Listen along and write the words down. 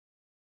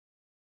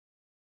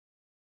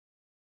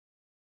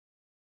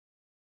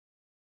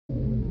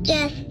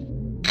Just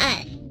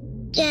us.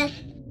 Just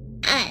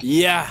us.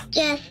 Yeah.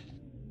 Just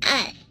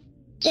us.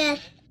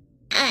 Just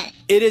us.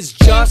 It is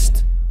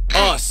just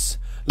us.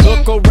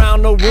 Look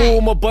around the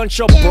room, a bunch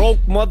of broke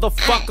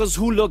motherfuckers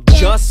who look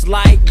just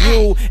like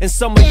you. And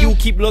some of you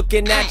keep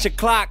looking at your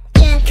clock,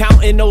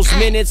 counting those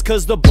minutes,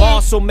 cause the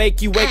boss will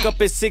make you wake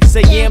up at 6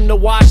 AM to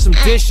wash some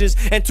dishes,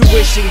 and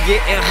tuition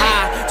getting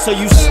high, so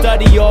you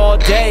study all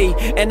day.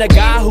 And the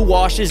guy who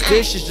washes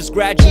dishes just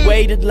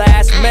graduated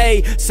last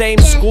May. Same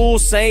school,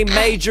 same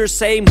major,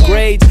 same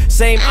grades,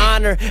 same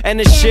honor, and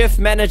the shift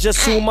manager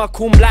summa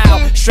cum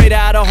laude, straight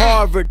out of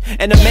Harvard.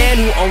 And the man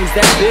who owns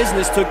that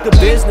business took the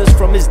business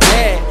from his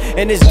dad,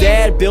 and his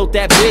dad built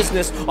that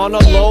business on a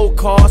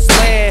low-cost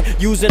land,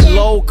 using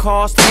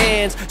low-cost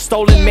hands,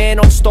 stolen man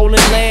on stolen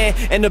land.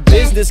 And the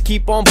business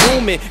keep on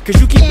booming, cause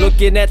you keep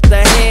looking at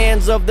the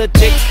hands of the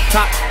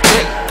tick-tock,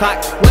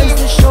 tick-tock. When's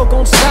this show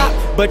gonna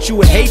stop? But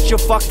you hate your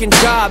fucking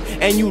job,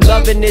 and you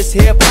loving this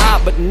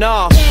hip-hop. But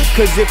nah,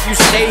 cause if you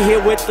stay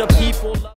here with the people